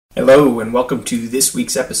Hello and welcome to this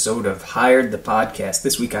week's episode of Hired the Podcast.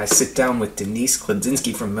 This week I sit down with Denise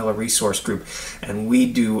Chludzinski from Miller Resource Group and we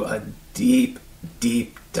do a deep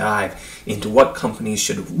dive into what companies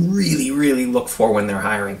should really look for when they're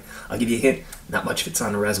hiring. I'll give you a hint, not much of it's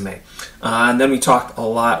on a resume. And then we talk a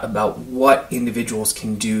lot about what individuals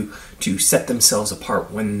can do to set themselves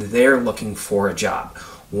apart when they're looking for a job.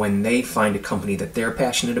 When they find a company that they're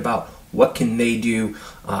passionate about, what can they do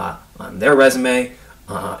on their resume,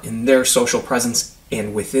 in their social presence,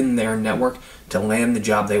 and within their network to land the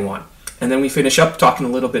job they want. And then we finish up talking a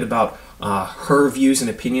little bit about her views and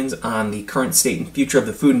opinions on the current state and future of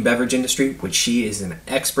the food and beverage industry, which she is an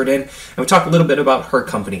expert in. And we talk a little bit about her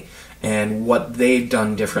company and what they've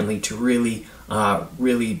done differently to really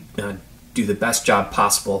do the best job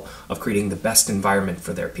possible of creating the best environment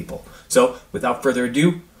for their people. So without further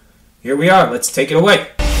ado, here we are. Let's take it away.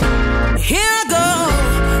 Here I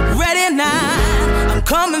go, ready now, I'm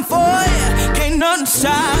coming for you, can't nothing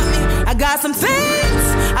stop me, I got some things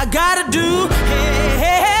I gotta do,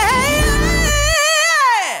 hey,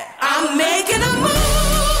 I'm making a move,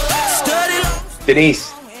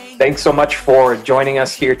 Denise, thanks so much for joining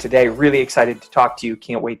us here today. Really excited to talk to you.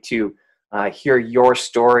 Can't wait to hear your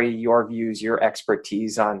story, your views, your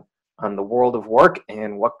expertise on the world of work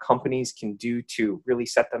and what companies can do to really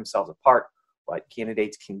set themselves apart, what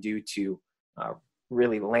candidates can do to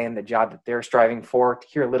really land the job that they're striving for, to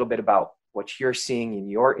hear a little bit about what you're seeing in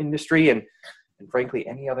your industry and frankly,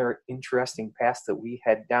 any other interesting paths that we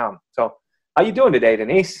head down. So how you doing today,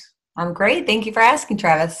 Denise? I'm great. Thank you for asking,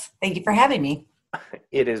 Travis. Thank you for having me.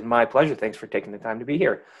 It is my pleasure. Thanks for taking the time to be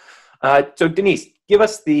here. So Denise, give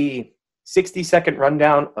us the 60-second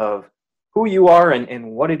rundown of who you are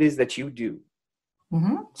and what it is that you do.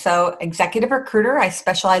 So, executive recruiter, I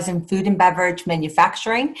specialize in food and beverage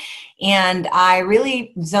manufacturing, and I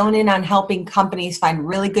really zone in on helping companies find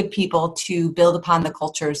really good people to build upon the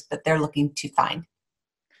cultures that they're looking to find.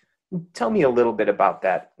 Tell me a little bit about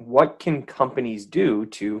that. What can companies do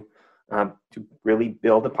to really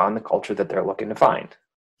build upon the culture that they're looking to find?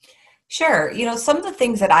 Sure. Some of the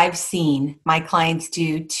things that I've seen my clients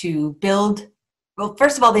do to build, well,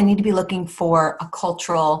 first of all, they need to be looking for a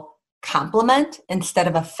cultural complement instead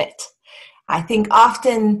of a fit. I think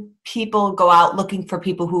often people go out looking for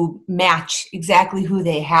people who match exactly who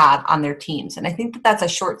they have on their teams. And I think that that's a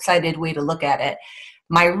short-sighted way to look at it.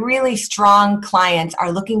 My really strong clients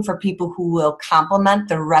are looking for people who will complement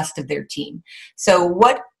the rest of their team. So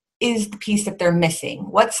what is the piece that they're missing?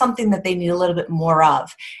 What's something that they need a little bit more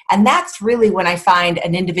of? And that's really when I find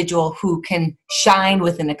an individual who can shine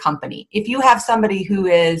within a company. If you have somebody who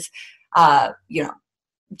is,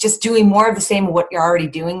 just doing more of the same of what you're already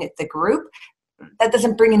doing at the group, that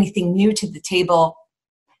doesn't bring anything new to the table.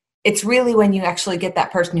 It's really when you actually get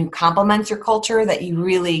that person who complements your culture that you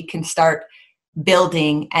really can start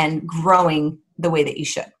building and growing the way that you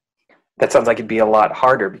should. That sounds like it'd be a lot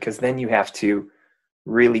harder because then you have to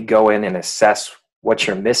really go in and assess what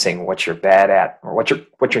you're missing, what you're bad at, or what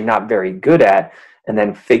you're not very good at, and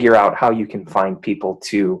then figure out how you can find people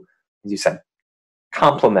to, as you said,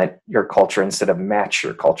 complement your culture instead of match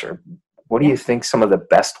your culture. What do you think some of the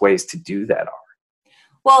best ways to do that are?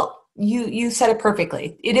 Well, you said it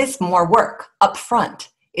perfectly. It is more work up front.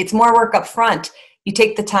 It's more work up front. You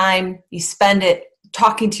take the time, you spend it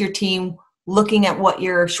talking to your team, looking at what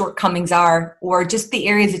your shortcomings are, or just the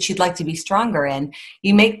areas that you'd like to be stronger in.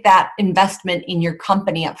 You make that investment in your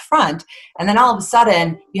company up front, and then all of a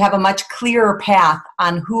sudden, you have a much clearer path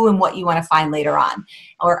on who and what you want to find later on.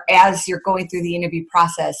 Or as you're going through the interview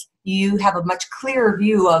process, you have a much clearer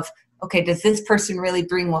view of, okay, does this person really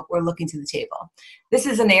bring what we're looking to the table? This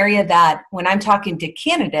is an area that when I'm talking to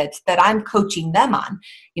candidates that I'm coaching them on,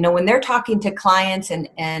 when they're talking to clients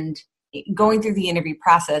and going through the interview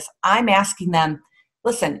process, I'm asking them,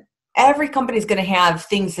 listen, every company is going to have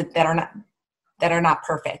things that are not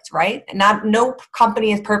perfect, right? No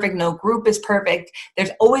company is perfect, no group is perfect. There's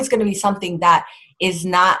always going to be something that is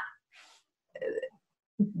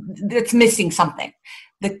that's missing something.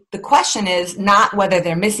 The question is not whether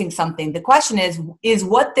they're missing something. The question is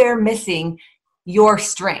what they're missing your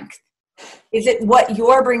strength? Is it what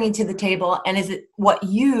you're bringing to the table, and is it what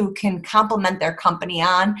you can complement their company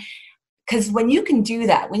on? Because when you can do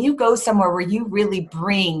that, when you go somewhere where you really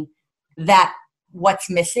bring that what's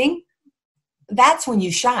missing, that's when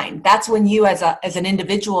you shine. That's when you as an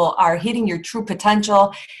individual are hitting your true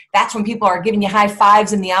potential. That's when people are giving you high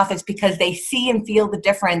fives in the office because they see and feel the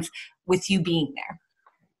difference with you being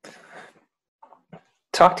there.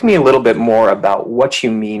 Talk to me a little bit more about what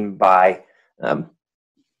you mean by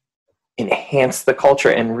enhance the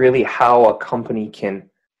culture and really how a company can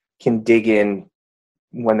dig in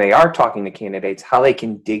when they are talking to candidates, how they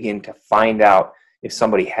can dig in to find out if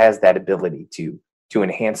somebody has that ability to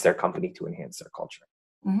enhance their company, to enhance their culture.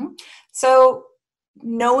 Mm-hmm. So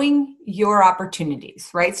knowing your opportunities,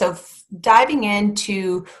 right? So diving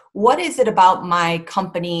into what is it about my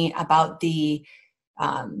company, about the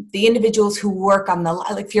individuals who work on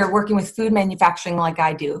like if you're working with food manufacturing like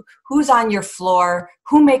I do, who's on your floor,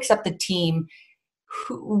 who makes up the team,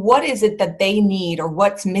 what is it that they need or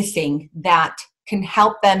what's missing that can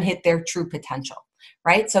help them hit their true potential,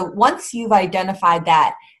 right? So once you've identified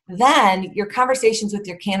that, then your conversations with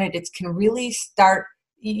your candidates can really start.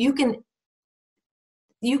 You can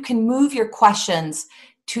move your questions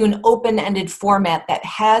to an open-ended format that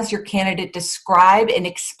has your candidate describe and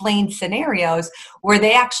explain scenarios where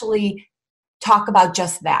they actually talk about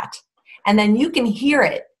just that. And then you can hear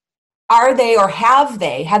it. Are they, or have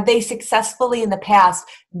they successfully in the past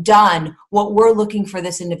done what we're looking for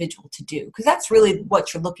this individual to do? Because that's really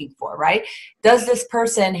what you're looking for, right? Does this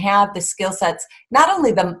person have the skill sets, not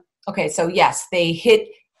only so yes, they hit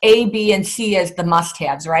A, B, and C as the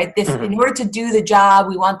must-haves, right? In order to do the job,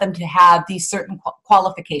 we want them to have these certain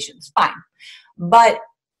qualifications. Fine. But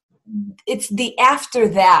it's the after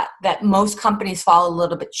that most companies fall a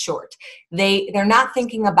little bit short. They're not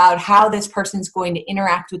thinking about how this person's going to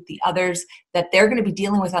interact with the others that they're going to be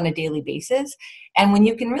dealing with on a daily basis. And when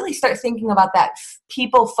you can really start thinking about that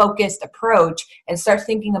people-focused approach and start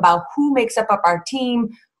thinking about who makes up our team,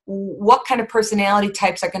 what kind of personality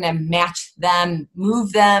types are going to match them,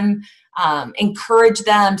 move them, encourage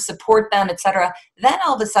them, support them, etc., then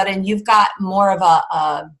all of a sudden you've got more of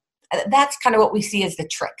that's kind of what we see as the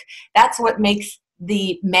trick. That's what makes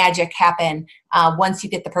the magic happen once you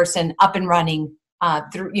get the person up and running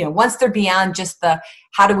once they're beyond just the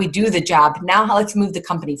how do we do the job. Now let's move the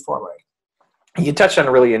company forward. You touched on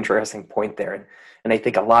a really interesting point there. And I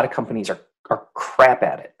think a lot of companies are crap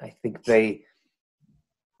at it. I think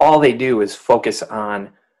all they do is focus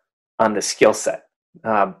on the skill set.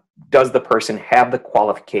 Does the person have the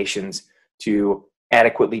qualifications to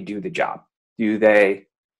adequately do the job? Do they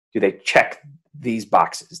check these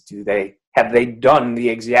boxes? Have they done the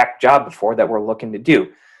exact job before that we're looking to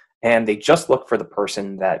do? And they just look for the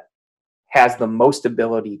person that has the most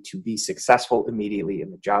ability to be successful immediately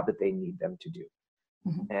in the job that they need them to do.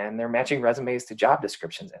 Mm-hmm. And they're matching resumes to job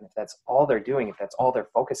descriptions. And if that's all they're doing, if that's all they're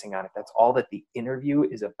focusing on, if that's all that the interview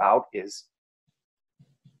is about, is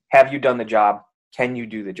have you done the job? Can you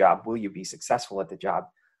do the job? Will you be successful at the job?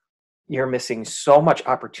 You're missing so much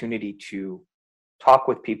opportunity to talk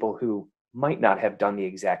with people who might not have done the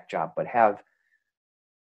exact job, but have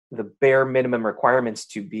the bare minimum requirements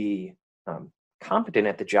to be competent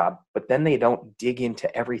at the job, but then they don't dig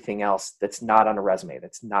into everything else that's not on a resume,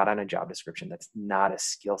 that's not on a job description, that's not a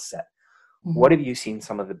skill set. Mm-hmm. What have you seen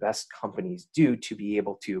some of the best companies do to be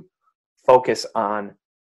able to focus on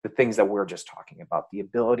the things that we're just talking about, the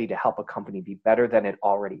ability to help a company be better than it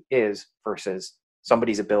already is versus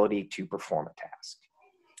somebody's ability to perform a task?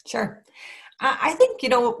 Sure. I think,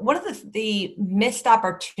 one of the missed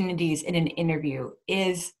opportunities in an interview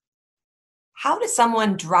is how does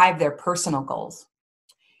someone drive their personal goals?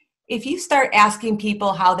 If you start asking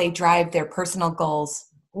people how they drive their personal goals,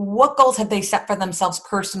 what goals have they set for themselves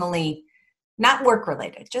personally, not work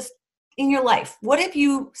related, just in your life? What have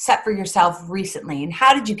you set for yourself recently and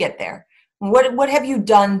how did you get there? What have you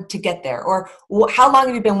done to get there? Or how long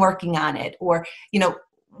have you been working on it? Or,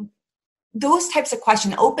 those types of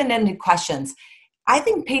questions, open-ended questions, I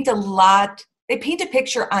think paint a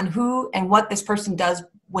picture on who and what this person does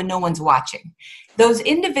when no one's watching. Those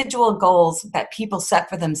individual goals that people set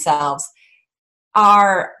for themselves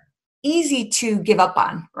are easy to give up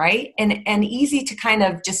on, right? And easy to kind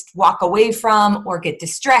of just walk away from or get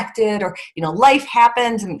distracted or, life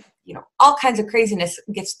happens and, all kinds of craziness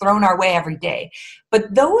gets thrown our way every day.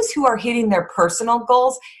 But those who are hitting their personal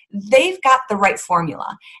goals, they've got the right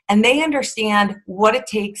formula and they understand what it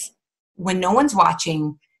takes when no one's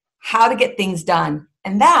watching, how to get things done.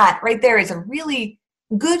 And that right there is a really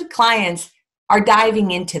good clients are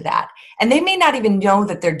diving into that. And they may not even know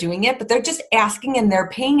that they're doing it, but they're just asking and they're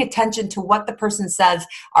paying attention to what the person says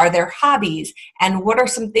are their hobbies and what are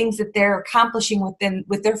some things that they're accomplishing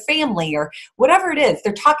with their family or whatever it is.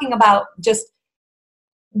 They're talking about just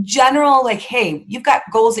general, like, hey, you've got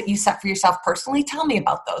goals that you set for yourself personally. Tell me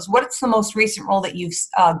about those. What's the most recent goal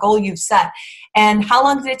you've set, and how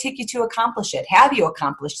long did it take you to accomplish it? Have you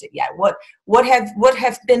accomplished it yet? What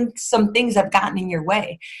have been some things that have gotten in your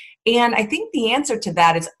way? And I think the answer to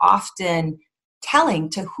that is often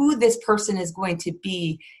telling to who this person is going to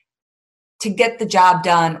be to get the job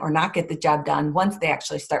done or not get the job done once they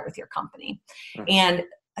actually start with your company. Mm-hmm. And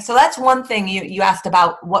So that's one thing. You asked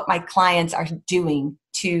about what my clients are doing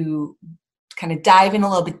to kind of dive in a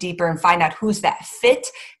little bit deeper and find out who's that fit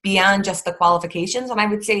beyond just the qualifications. And I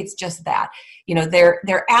would say it's just that,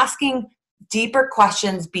 they're asking deeper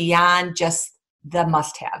questions beyond just the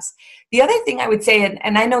must-haves. The other thing I would say,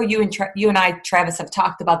 and I know you and I, Travis, have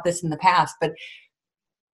talked about this in the past, but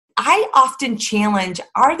I often challenge,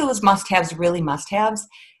 are those must-haves really must-haves?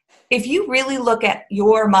 If you really look at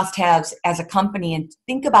your must-haves as a company and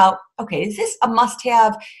think about, okay, is this a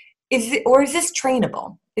must-have? Or is this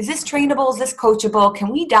trainable? Is this trainable? Is this coachable? Can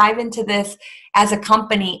we dive into this as a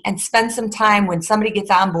company and spend some time when somebody gets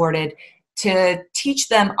onboarded to teach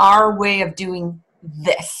them our way of doing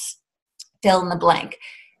this? Fill in the blank.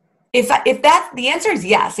 If the answer is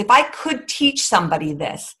yes, if I could teach somebody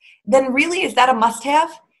this, then really is that a must-have?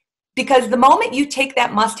 Because the moment you take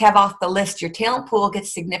that must-have off the list, your talent pool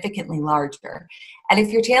gets significantly larger. And if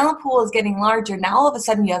your talent pool is getting larger, now all of a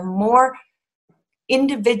sudden you have more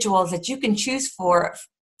individuals that you can choose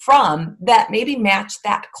from that maybe match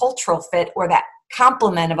that cultural fit or that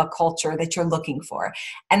complement of a culture that you're looking for.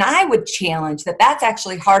 And I would challenge that that's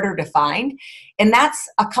actually harder to find. And that's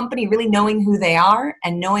a company really knowing who they are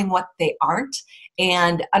and knowing what they aren't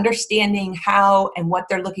and understanding how and what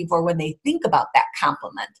they're looking for when they think about that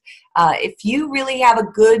complement. If you really have a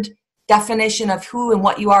good definition of who and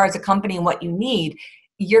what you are as a company and what you need,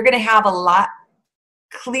 you're going to have a lot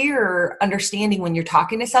clearer understanding when you're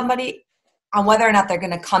talking to somebody on whether or not they're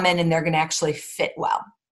going to come in and they're going to actually fit well.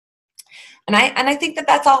 And I think that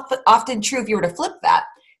that's often true if you were to flip that,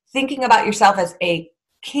 thinking about yourself as a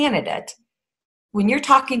candidate. When you're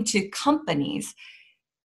talking to companies,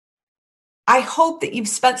 I hope that you've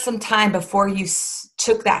spent some time before you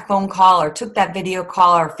took that phone call or took that video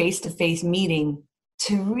call or face-to-face meeting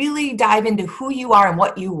to really dive into who you are and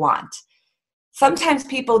what you want. Sometimes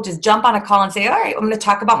people just jump on a call and say, all right, I'm going to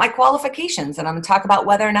talk about my qualifications and I'm going to talk about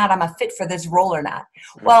whether or not I'm a fit for this role or not.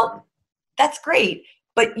 Well, that's great,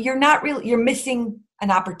 but you're missing an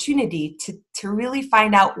opportunity to really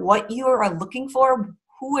find out what you are looking for,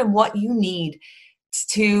 who and what you need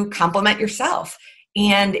to complement yourself.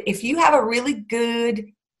 And if you have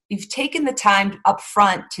you've taken the time up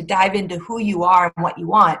front to dive into who you are and what you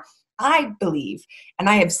want, I believe, and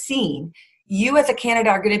I have seen, you as a candidate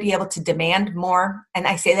are going to be able to demand more, and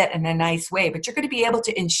I say that in a nice way, but you're going to be able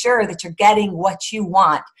to ensure that you're getting what you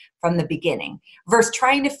want from the beginning versus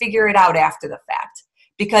trying to figure it out after the fact.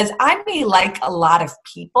 Because I may like a lot of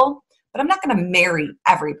people, but I'm not going to marry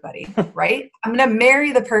everybody, right? I'm going to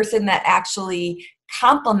marry the person that actually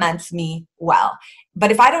complements me well.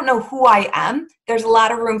 But if I don't know who I am, there's a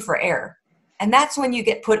lot of room for error. And that's when you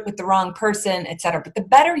get put with the wrong person, et cetera. But the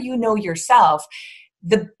better you know yourself,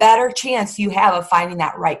 the better chance you have of finding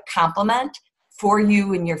that right complement for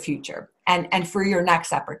you in your future and for your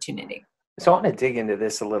next opportunity. So I want to dig into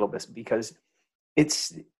this a little bit because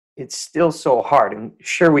it's still so hard. And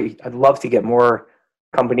sure, I'd love to get more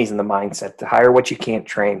companies in the mindset to hire what you can't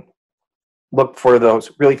train. Look for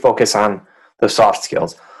those, really focus on the soft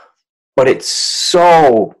skills. But it's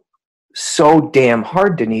so damn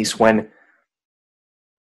hard, Denise, when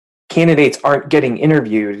candidates aren't getting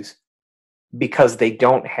interviews because they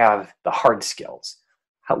don't have the hard skills.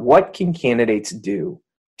 What can candidates do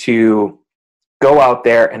to go out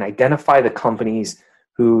there and identify the companies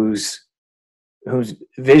whose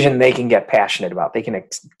vision they can get passionate about? They can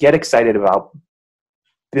get excited about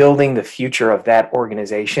building the future of that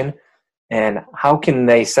organization. And how can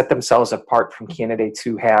they set themselves apart from candidates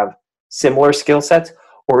who have similar skill sets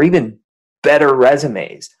or even better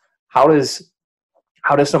resumes? How does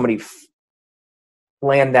somebody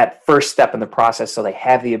land that first step in the process so they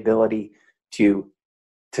have the ability to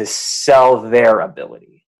sell their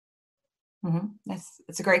ability? Mm-hmm.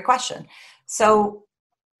 That's a great question. So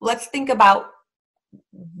let's think about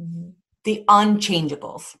the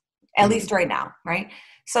unchangeables, at least right now, right?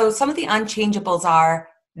 So some of the unchangeables are,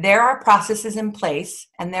 there are processes in place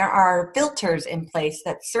and there are filters in place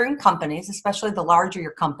that certain companies, especially the larger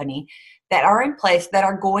your company, that are in place that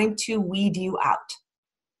are going to weed you out.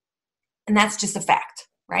 And that's just a fact,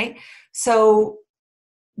 right? So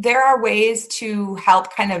there are ways to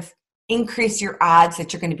help kind of increase your odds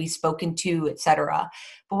that you're going to be spoken to, et cetera.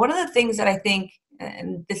 But one of the things that I think,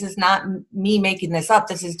 and this is not me making this up,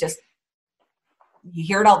 this is just, you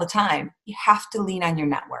hear it all the time, you have to lean on your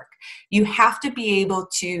network. You have to be able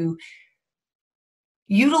to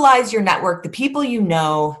utilize your network, the people you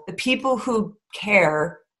know, the people who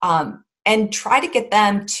care, and try to get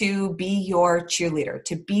them to be your cheerleader,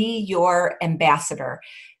 to be your ambassador.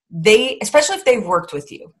 Especially if they've worked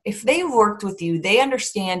with you. If they've worked with you, they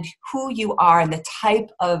understand who you are and the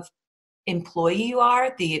type of employee you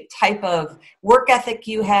are, the type of work ethic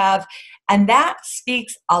you have, and that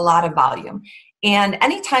speaks a lot of volume. And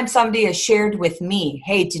anytime somebody has shared with me,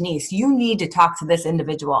 hey, Denise, you need to talk to this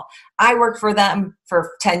individual. I worked for them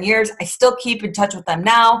for 10 years. I still keep in touch with them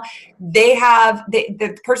now.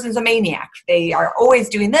 The person's a maniac. They are always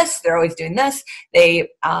doing this. They're always doing this. They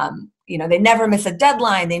never miss a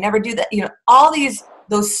deadline. They never do that. All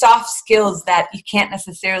those soft skills that you can't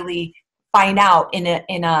necessarily find out in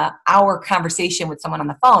a hour conversation with someone on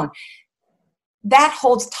the phone. That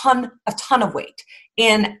holds a ton of weight.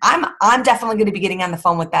 And I'm definitely going to be getting on the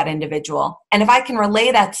phone with that individual. And if I can relay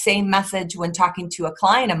that same message when talking to a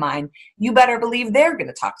client of mine, you better believe they're going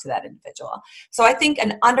to talk to that individual. So I think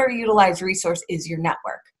an underutilized resource is your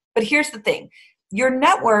network. But here's the thing. Your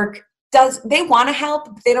network they want to help,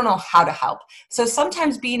 but they don't know how to help. So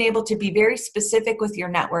sometimes being able to be very specific with your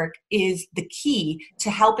network is the key to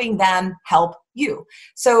helping them help you.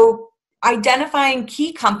 So identifying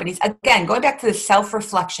key companies, again, going back to the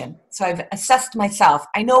self-reflection. So I've assessed myself.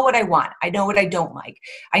 I know what I want. I know what I don't like.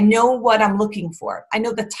 I know what I'm looking for. I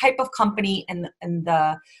know the type of company and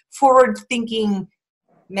the forward-thinking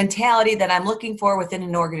mentality that I'm looking for within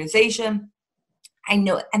an organization. I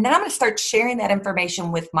know it. And then I'm going to start sharing that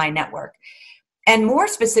information with my network. And more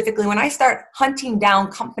specifically, when I start hunting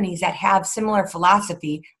down companies that have similar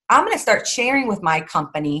philosophy, I'm going to start sharing with my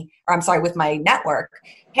with my network,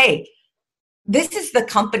 hey, this is the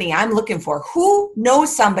company I'm looking for. Who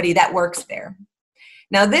knows somebody that works there?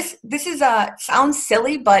 Now, this sounds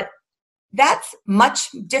silly, but that's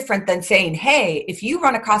much different than saying, hey, if you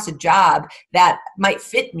run across a job that might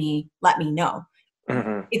fit me, let me know.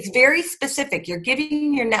 Mm-hmm. It's very specific. You're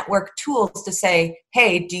giving your network tools to say,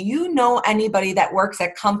 hey, do you know anybody that works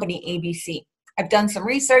at company ABC? I've done some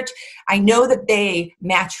research. I know that they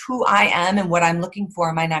match who I am and what I'm looking for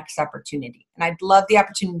in my next opportunity. And I'd love the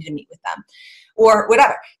opportunity to meet with them or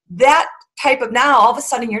whatever. That type of, now all of a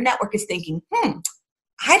sudden your network is thinking,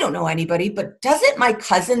 I don't know anybody, but doesn't my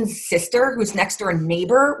cousin's sister, who's next door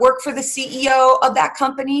neighbor, work for the CEO of that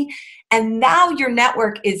company? And now your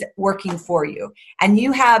network is working for you. And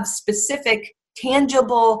you have specific,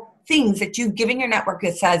 tangible things that you've given your network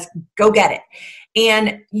that says, go get it.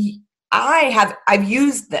 And I've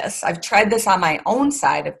used this. I've tried this on my own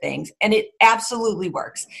side of things, and it absolutely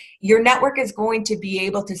works. Your network is going to be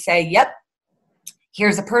able to say, yep,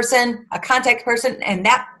 here's a person, a contact person, and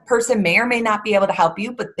that person may or may not be able to help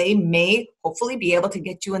you, but they may hopefully be able to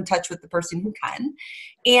get you in touch with the person who can.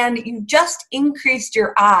 And you just increased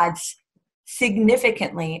your odds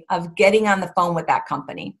significantly of getting on the phone with that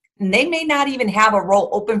company. And they may not even have a role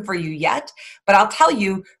open for you yet, but I'll tell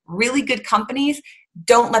you, really good companies,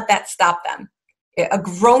 don't let that stop them. A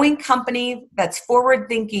growing company that's forward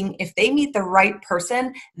thinking, if they meet the right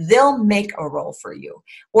person, they'll make a role for you.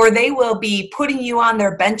 Or they will be putting you on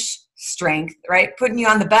their bench strength, right? Putting you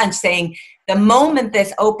on the bench saying, the moment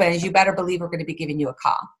this opens, you better believe we're going to be giving you a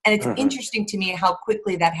call. And it's interesting to me how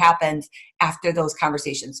quickly that happens after those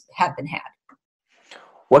conversations have been had.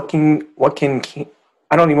 What can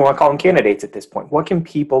I don't even want to call them candidates at this point. What can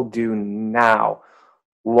people do now,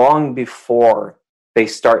 long before they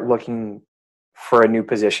start looking for a new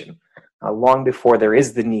position, long before there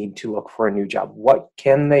is the need to look for a new job? What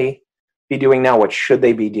can they be doing now? What should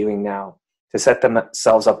they be doing now to set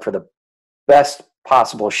themselves up for the best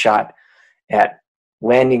possible shot at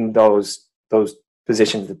landing those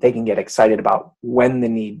positions that they can get excited about when the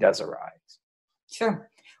need does arise? Sure.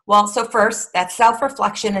 Well, so first, that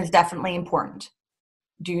self-reflection is definitely important.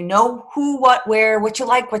 Do you know who, what, where, what you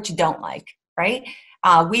like, what you don't like, right?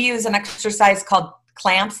 We use an exercise called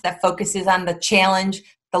CLAMPS that focuses on the challenge,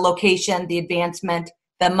 the location, the advancement,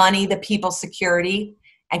 the money, the people, security.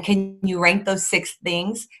 And can you rank those 6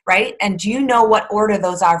 things, right? And do you know what order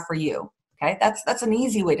those are for you? Okay, that's an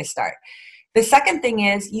easy way to start. The second thing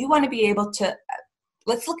is you want to be able to,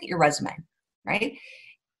 let's look at your resume, right?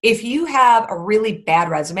 If you have a really bad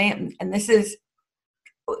resume, and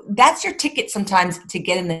that's your ticket sometimes to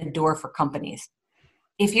get in the door for companies.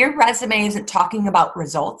 If your resume isn't talking about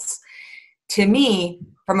results, to me,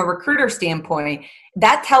 from a recruiter standpoint,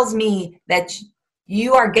 that tells me that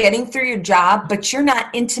you are getting through your job, but you're not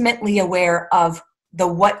intimately aware of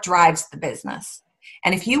what drives the business.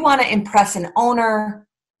 And if you want to impress an owner,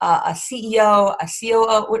 a CEO, a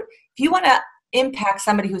COO, if you want to impact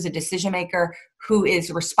somebody who's a decision maker, who is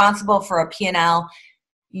responsible for a P&L,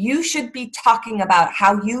 you should be talking about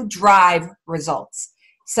how you drive results.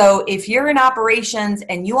 So if you're in operations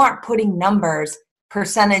and you aren't putting numbers,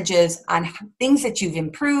 percentages on things that you've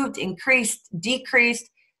improved, increased, decreased,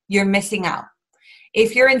 you're missing out.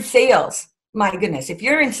 If you're in sales, my goodness, if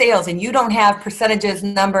you're in sales and you don't have percentages,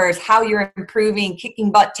 numbers, how you're improving,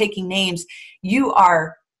 kicking butt, taking names,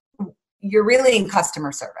 you're really in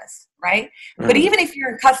customer service, right? But even if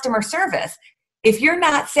you're in customer service, if you're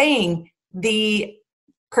not saying the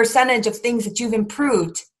percentage of things that you've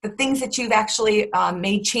improved, the things that you've actually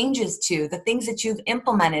made changes to, the things that you've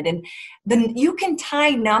implemented, and then you can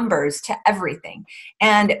tie numbers to everything.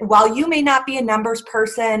 And while you may not be a numbers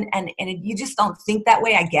person and you just don't think that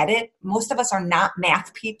way, I get it. Most of us are not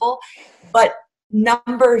math people, but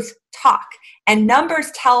numbers talk. And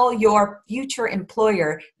numbers tell your future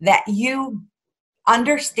employer that you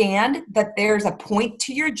understand that there's a point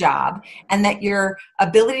to your job and that your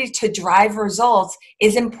ability to drive results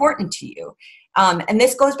is important to you. And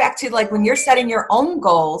this goes back to like when you're setting your own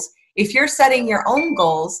goals, if you're setting your own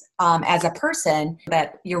goals as a person,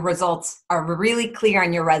 that your results are really clear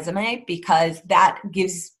on your resume, because that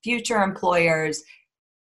gives future employers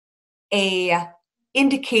a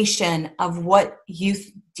indication of what you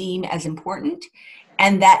deem as important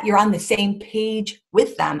and that you're on the same page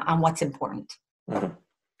with them on what's important. Mm-hmm.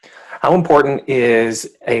 How important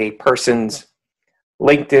is a person's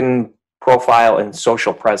LinkedIn profile and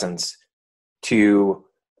social presence to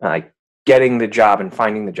getting the job and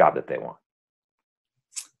finding the job that they want?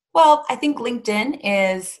 Well, I think LinkedIn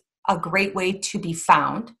is a great way to be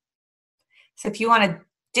found. So if you want to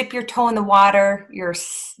dip your toe in the water, you're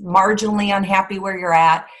marginally unhappy where you're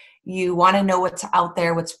at, you want to know what's out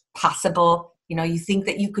there, what's possible, you think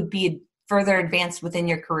that you could be further advanced within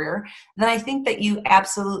your career, then I think that you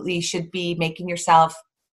absolutely should be making yourself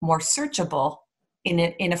more searchable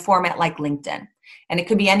in a format like LinkedIn. And it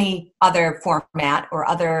could be any other format or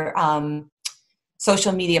other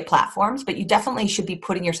social media platforms, but you definitely should be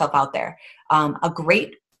putting yourself out there. A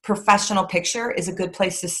great professional picture is a good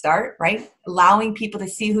place to start, right? Allowing people to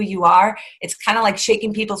see who you are. It's kind of like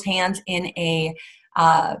shaking people's hands in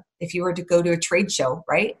if you were to go to a trade show,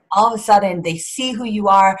 right? All of a sudden they see who you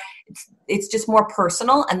are. It's just more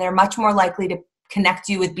personal, and they're much more likely to connect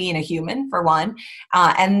you with being a human, for one,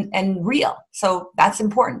 and real. So that's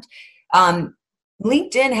important.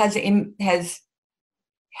 LinkedIn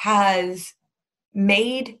has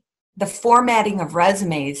made the formatting of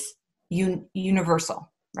resumes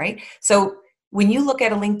universal, right? So when you look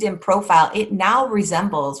at a LinkedIn profile, it now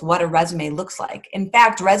resembles what a resume looks like. In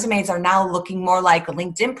fact, resumes are now looking more like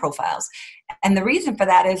LinkedIn profiles. And the reason for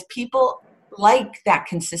that is people like that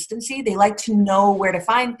consistency. They like to know where to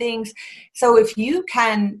find things. So if you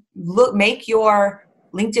can make your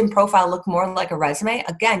LinkedIn profile look more like a resume,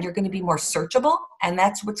 again, you're going to be more searchable. And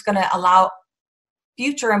that's what's going to allow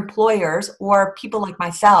future employers or people like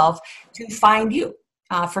myself to find you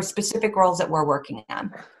for specific roles that we're working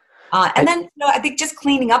on. And then, I think just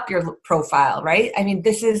cleaning up your profile, right? I mean,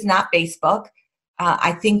 this is not Facebook.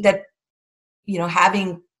 I think that,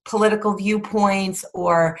 having political viewpoints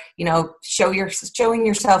or, showing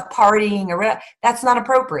yourself partying or whatever, that's not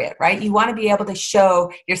appropriate, right? You want to be able to show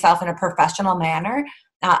yourself in a professional manner.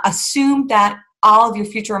 Assume that all of your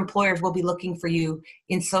future employers will be looking for you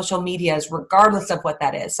in social medias, regardless of what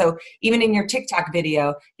that is. So even in your TikTok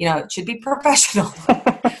video, it should be professional.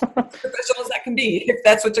 Professional as that can be, if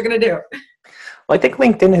that's what you're going to do. Well, I think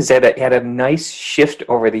LinkedIn has had a nice shift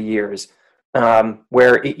over the years,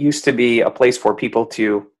 where it used to be a place for people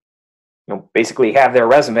to, basically have their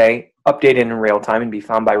resume updated in real time and be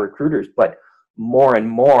found by recruiters. But more and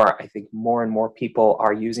more, I think more and more people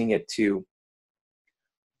are using it to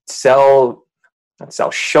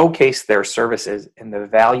showcase their services and the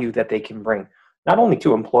value that they can bring, not only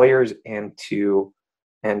to employers and to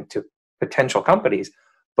potential companies,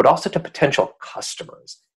 but also to potential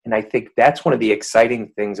customers. And I think that's one of the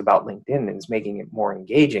exciting things about LinkedIn and is making it more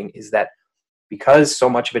engaging, is that because so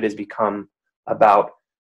much of it has become about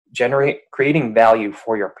creating value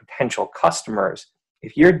for your potential customers,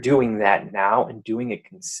 if you're doing that now and doing it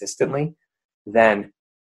consistently, then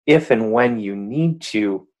if and when you need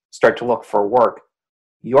to start to look for work,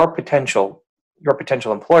 your potential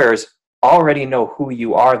employers already know who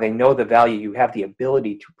you are. They know the value you have the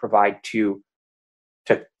ability to provide to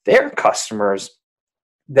their customers.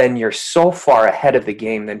 Then you're so far ahead of the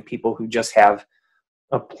game than people who just have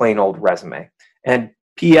a plain old resume. And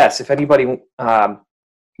P.S., if anybody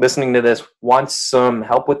listening to this wants some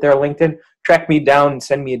help with their LinkedIn, track me down and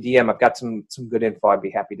send me a DM. I've got some good info. I'd be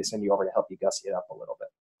happy to send you over to help you gussy it up a little bit.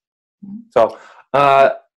 So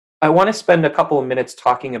I want to spend a couple of minutes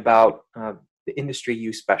talking about the industry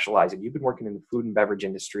you specialize in. You've been working in the food and beverage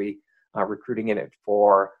industry, recruiting in it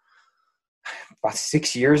for about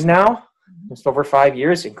 6 years now, just over 5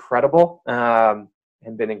 years. Incredible, and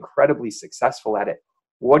been incredibly successful at it.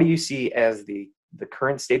 What do you see as the the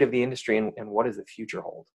current state of the industry and what does the future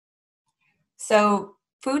hold? So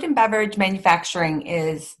food and beverage manufacturing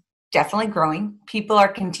is definitely growing. People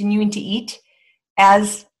are continuing to eat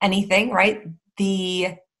as anything, right?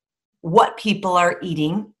 What people are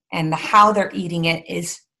eating and how they're eating it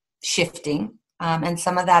is shifting. And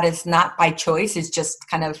some of that is not by choice. It's just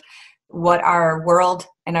kind of what our world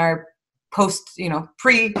and our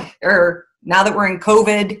or now that we're in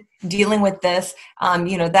COVID dealing with this,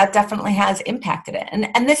 that definitely has impacted it.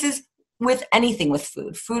 And this is with anything with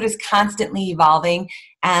food. Food is constantly evolving.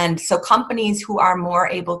 And so companies who are more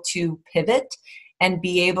able to pivot and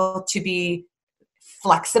be able to be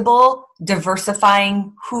flexible,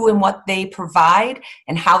 diversifying who and what they provide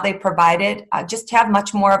and how they provide it, just have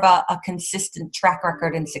much more of a consistent track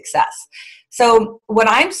record and success. So what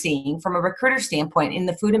I'm seeing from a recruiter standpoint in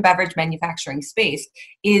the food and beverage manufacturing space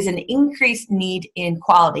is an increased need in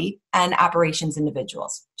quality and operations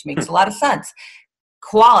individuals, which makes a lot of sense.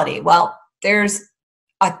 Quality, well, there's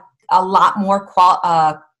a lot more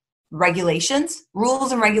regulations,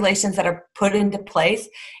 rules and regulations that are put into place,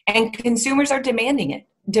 and consumers are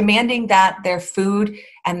demanding that their food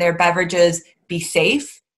and their beverages be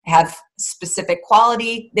safe, have specific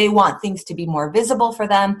quality. They want things to be more visible for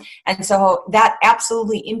them. And so that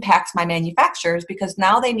absolutely impacts my manufacturers because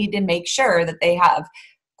now they need to make sure that they have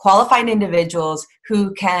qualified individuals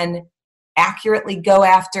who can accurately go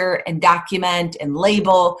after and document and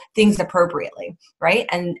label things appropriately, right?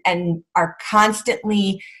 And are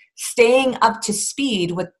constantly staying up to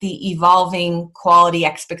speed with the evolving quality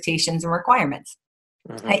expectations and requirements.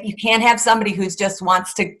 Mm-hmm. You can't have somebody who just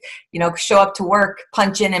wants to, show up to work,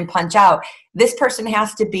 punch in and punch out. This person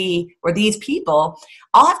has to be, or these people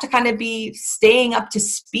all have to kind of be staying up to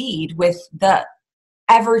speed with the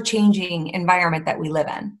ever-changing environment that we live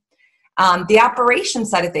in. The operations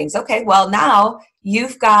side of things, okay, well now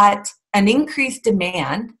you've got an increased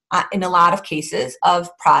demand in a lot of cases of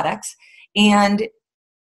products,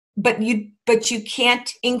 but you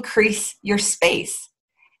can't increase your space.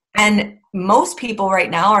 And most people right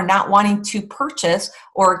now are not wanting to purchase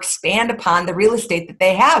or expand upon the real estate that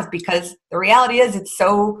they have because the reality is it's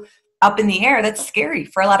so up in the air. That's scary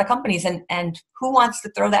for a lot of companies. And who wants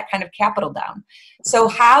to throw that kind of capital down? So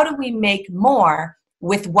how do we make more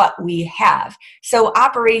with what we have? So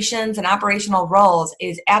operations and operational roles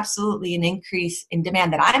is absolutely an increase in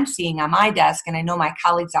demand that I'm seeing on my desk. And I know my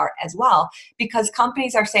colleagues are as well, because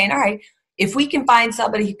companies are saying, all right, if we can find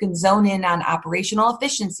somebody who can zone in on operational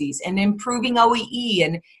efficiencies and improving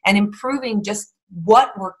OEE and improving just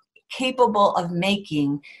what we're capable of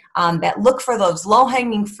making, that look for those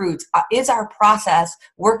low-hanging fruits, is our process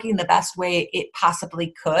working the best way it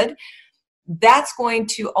possibly could? That's going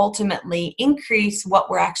to ultimately increase what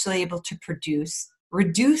we're actually able to produce,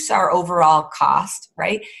 reduce our overall cost,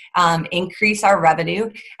 right? Increase our revenue.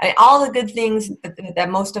 I mean, all the good things that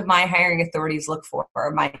most of my hiring authorities look for,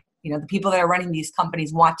 or the people that are running these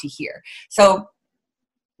companies want to hear. So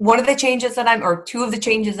two of the changes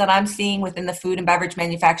that I'm seeing within the food and beverage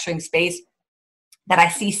manufacturing space that I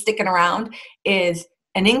see sticking around is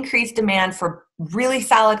an increased demand for really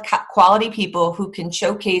solid quality people who can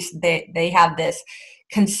showcase that they have this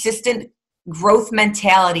consistent growth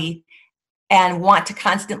mentality and want to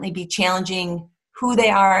constantly be challenging who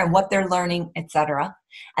they are and what they're learning, etc.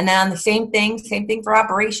 And then on the same thing for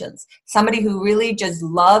operations. Somebody who really just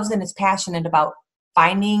loves and is passionate about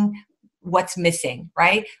finding what's missing,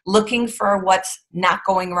 right? Looking for what's not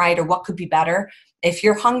going right or what could be better. If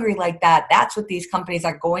you're hungry like that, that's what these companies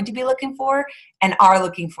are going to be looking for and are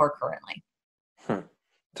looking for currently.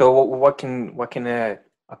 So what can a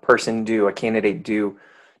person do, a candidate do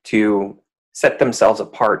to set themselves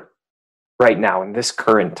apart right now in this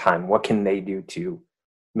current time? What can they do to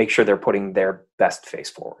make sure they're putting their best face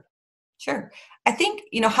forward? Sure. I think,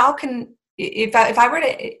 if I were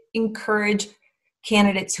to encourage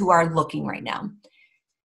candidates who are looking right now,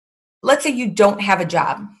 let's say you don't have a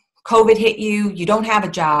job. COVID hit you, you don't have a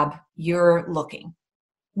job, you're looking.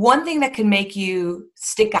 One thing that can make you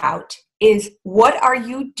stick out is, what are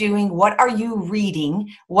you doing? What are you reading?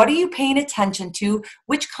 What are you paying attention to?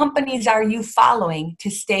 Which companies are you following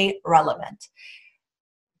to stay relevant?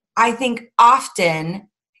 I think often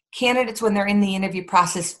candidates, when they're in the interview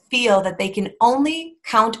process, feel that they can only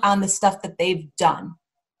count on the stuff that they've done,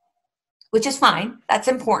 which is fine. That's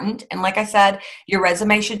important. And like I said, your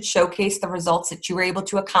resume should showcase the results that you were able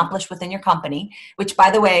to accomplish within your company, which,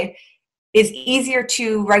 by the way, is easier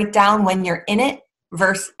to write down when you're in it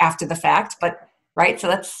versus after the fact. But right, so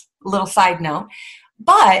that's a little side note.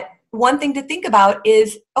 But one thing to think about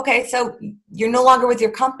is, okay, so you're no longer with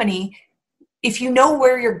your company. if you know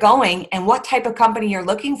where you're going and what type of company you're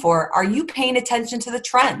looking for, are you paying attention to the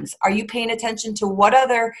trends? Are you paying attention to what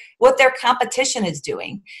their competition is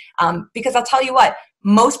doing? Because I'll tell you what,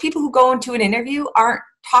 most people who go into an interview aren't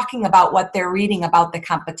talking about what they're reading about the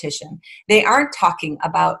competition. They aren't talking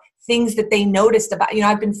about things that they noticed about,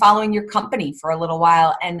 I've been following your company for a little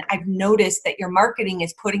while, and I've noticed that your marketing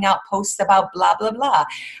is putting out posts about blah, blah, blah.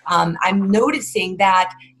 I'm noticing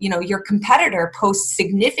that, your competitor posts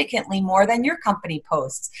significantly more than your company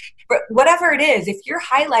posts. But whatever it is, if you're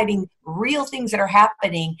highlighting real things that are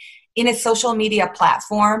happening in a social media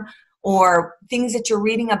platform or things that you're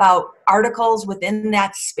reading about, articles within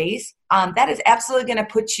that space, that is absolutely going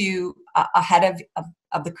to put you ahead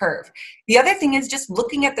of the curve. The other thing is just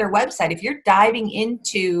looking at their website. If you're diving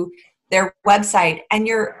into their website and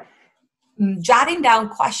you're jotting down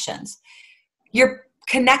questions, you're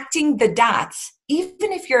connecting the dots,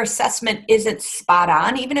 even if your assessment isn't spot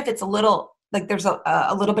on, even if it's a little, like there's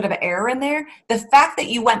a little bit of error in there, the fact that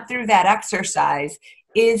you went through that exercise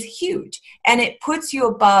is huge. And it puts you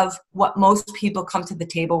above what most people come to the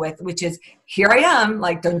table with, which is, here I am,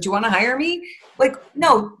 like, don't you want to hire me? Like,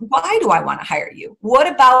 no, why do I want to hire you? What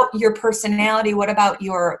about your personality? What about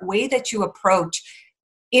your way that you approach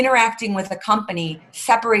interacting with a company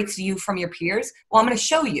separates you from your peers? Well, I'm going to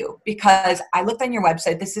show you, because I looked on your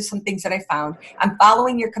website. This is some things that I found. I'm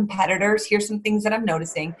following your competitors. Here's some things that I'm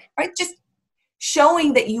noticing, right? Just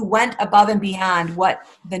showing that you went above and beyond what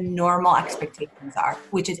the normal expectations are,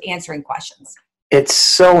 which is answering questions. It's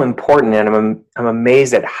so important, and I'm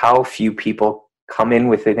amazed at how few people come in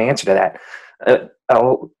with an answer to that.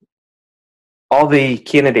 All the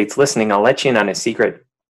candidates listening, I'll let you in on a secret.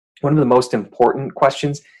 One of the most important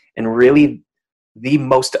questions, and really the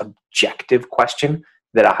most objective question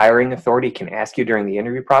that a hiring authority can ask you during the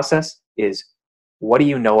interview process is, what do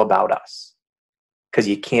you know about us? Because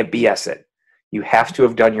you can't BS it. You have to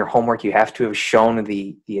have done your homework. You have to have shown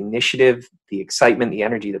the initiative, the excitement, the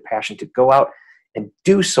energy, the passion to go out and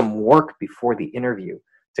do some work before the interview,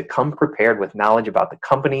 to come prepared with knowledge about the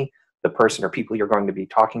company, the person or people you're going to be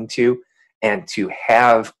talking to, and to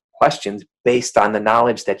have questions based on the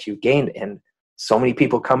knowledge that you've gained. And so many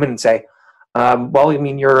people come in and say, well, I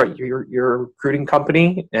mean, you're a recruiting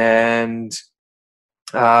company, and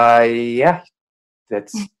yeah,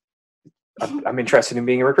 I'm interested in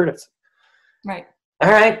being a recruiter. Right.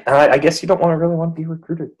 All right. I guess you don't really want to be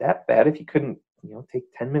recruited that bad if you couldn't, take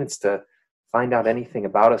 10 minutes to find out anything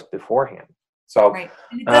about us beforehand. So, right.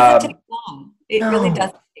 And it doesn't take long. It really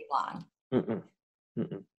doesn't take long.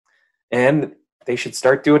 And they should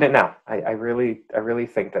start doing it now. I really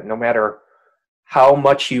think that no matter how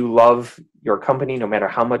much you love your company, no matter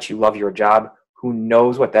how much you love your job, who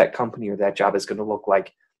knows what that company or that job is going to look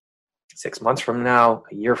like 6 months from now,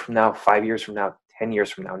 a year from now, 5 years from now, 10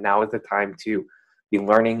 years from now. Now is the time to be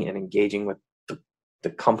learning and engaging with the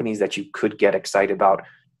companies that you could get excited about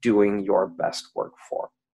doing your best work for.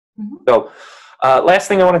 Mm-hmm. So last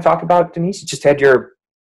thing I want to talk about, Denise, you just had your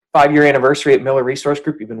 5-year anniversary at Miller Resource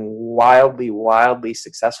Group. You've been wildly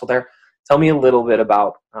successful there. Tell me a little bit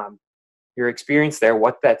about your experience there,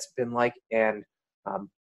 what that's been like, and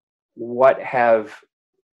what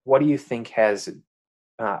do you think has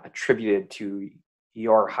attributed to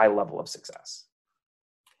your high level of success?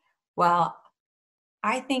 Well,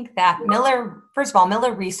 I think that Miller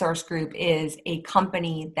Resource Group is a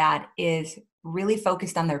company that is really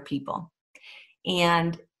focused on their people.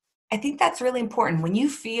 And I think that's really important. When you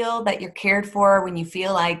feel that you're cared for, when you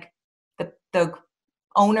feel like the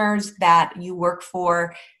owners that you work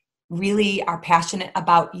for really are passionate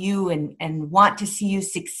about you and want to see you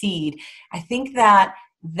succeed, I think that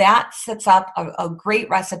sets up a great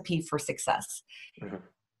recipe for success. Mm-hmm.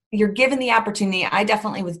 You're given the opportunity. I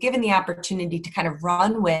definitely was given the opportunity to kind of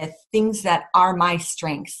run with things that are my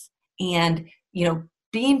strengths, and,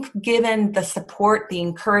 being given the support, the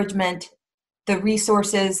encouragement, the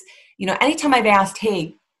resources. Anytime I've asked,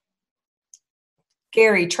 hey,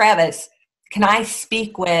 Gary, Travis, can I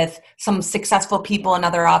speak with some successful people in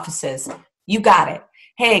other offices? You got it.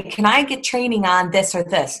 Hey, can I get training on this or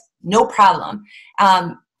this? No problem.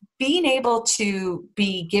 Being able to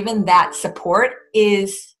be given that support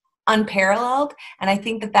is unparalleled, and I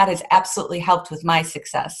think that has absolutely helped with my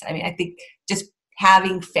success. I mean, I think just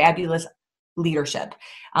having fabulous leadership,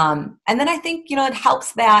 and then I think it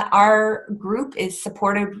helps that our group is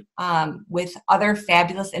supported with other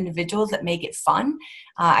fabulous individuals that make it fun.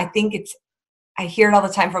 I hear it all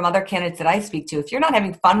the time from other candidates that I speak to. If you're not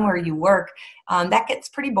having fun where you work, that gets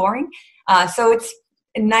pretty boring. So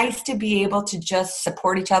nice to be able to just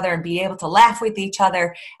support each other and be able to laugh with each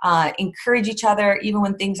other, encourage each other, even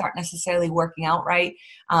when things aren't necessarily working out right.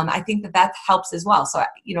 I think that helps as well. So,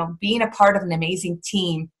 being a part of an amazing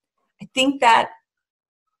team, I think that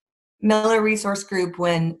Miller Resource Group,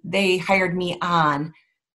 when they hired me on,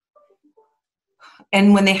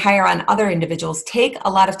 and when they hire on other individuals, take a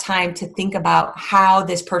lot of time to think about how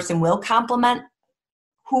this person will complement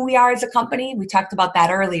who we are as a company. We talked about that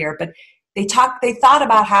earlier, but they thought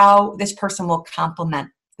about how this person will complement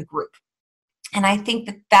the group. And I think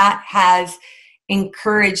that has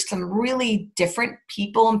encouraged some really different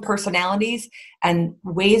people and personalities and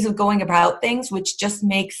ways of going about things, which just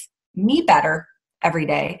makes me better every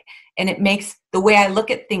day. And it makes the way I look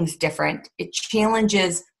at things different. It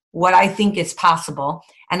challenges what I think is possible.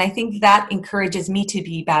 And I think that encourages me to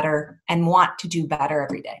be better and want to do better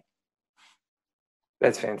every day.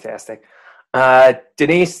 That's fantastic.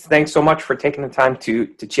 Denise, thanks so much for taking the time to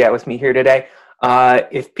chat with me here today.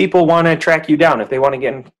 If people want to track you down, if they want to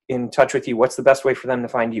get in touch with you, what's the best way for them to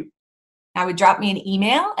find you? I would drop me an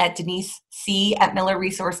email at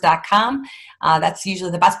denisec@millerresource.com. That's usually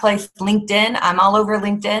the best place. LinkedIn. I'm all over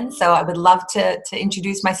LinkedIn. So I would love to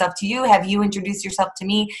introduce myself to you, have you introduce yourself to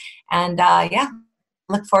me. And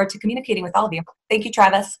look forward to communicating with all of you. Thank you,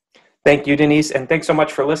 Travis. Thank you, Denise. And thanks so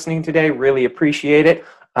much for listening today. Really appreciate it.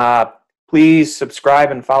 Please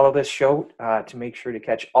subscribe and follow this show to make sure to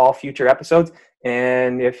catch all future episodes.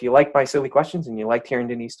 And if you like my silly questions and you liked hearing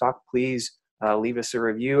Denise talk, please leave us a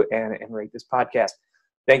review and rate this podcast.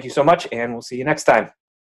 Thank you so much, and we'll see you next time.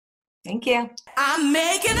 Thank you. I'm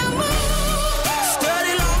making a move.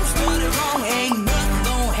 Study long, study wrong. Ain't nothing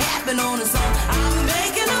gonna happen on its own. I'm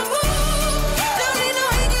making a move. Don't need no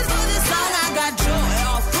angels for this song. I got joy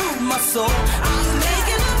all through my soul.